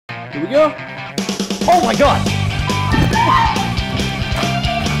Here we go. Oh my god!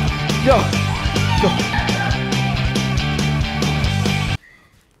 Yo! Go!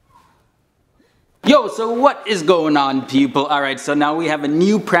 Yo, so what is going on, people? Alright, so now we have a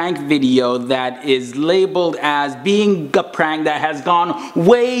new prank video that is labeled as being a prank that has gone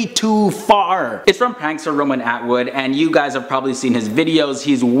way too far. It's from prankster RomanAtwood, and you guys have probably seen his videos.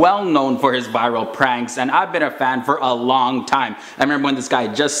 He's well known for his viral pranks, and I've been a fan for a long time. I remember when this guy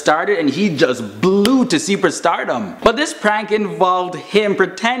just started and he just blew to superstardom. But this prank involved him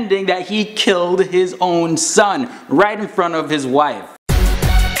pretending that he killed his own son right in front of his wife.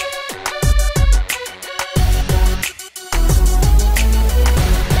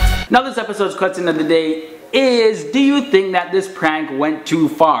 Now this episode's question of the day is, do you think that this prank went too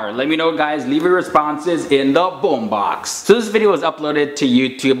far? Let me know, guys. Leave your responses in the boom box. So this video was uploaded to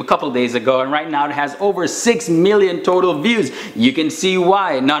YouTube a couple days ago, and right now it has over 6 million total views. You can see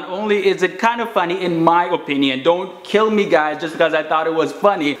why. Not only is it kind of funny in my opinion, don't kill me guys just because I thought it was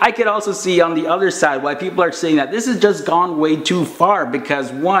funny. I could also see on the other side why people are saying that this has just gone way too far, because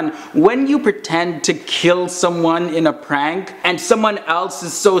one, when you pretend to kill someone in a prank and someone else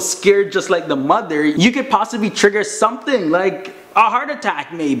is so scared just like the mother, you could possibly trigger something like a heart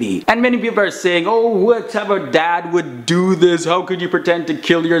attack maybe. And many people are saying, oh, what type of dad would do this? How could you pretend to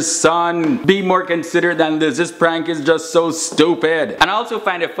kill your son? Be more considerate than this. This prank is just so stupid. And I also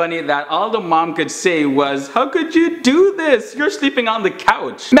find it funny that all the mom could say was, how could you do this? You're sleeping on the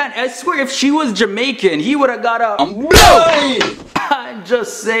couch. Man, I swear if she was Jamaican, he would have got a I'm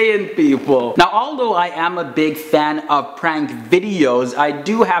just saying, people. Now, although I am a big fan of prank videos, I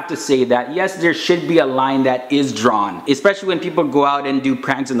do have to say that yes, there should be a line that is drawn, especially when people go out and do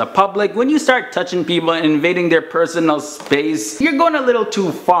pranks in the public. When you start touching people and invading their personal space, you're going a little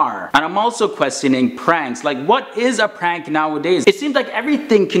too far. And I'm also questioning pranks. Like, what is a prank nowadays? It seems like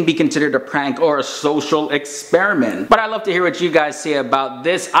everything can be considered a prank or a social experiment. But I'd love to hear what you guys say about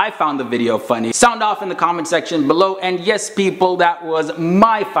this. I found the video funny. Sound off in the comment section below. And yes, people, that was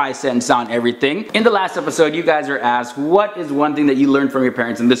my 5 cents on everything. In the last episode, you guys were asked, what is one thing that you learned from your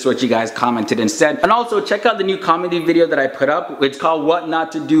parents? And this is what you guys commented and said. And also, check out the new comedy video that I put up. It's called What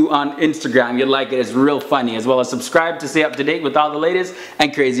Not to Do on Instagram. You'll like it. It's real funny. As well as subscribe to stay up to date with all the latest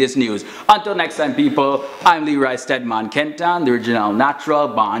and craziest news. Until next time, people, I'm Leroy Stedman Kenton, the original natural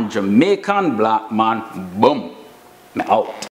born Jamaican black man. Boom. I'm out.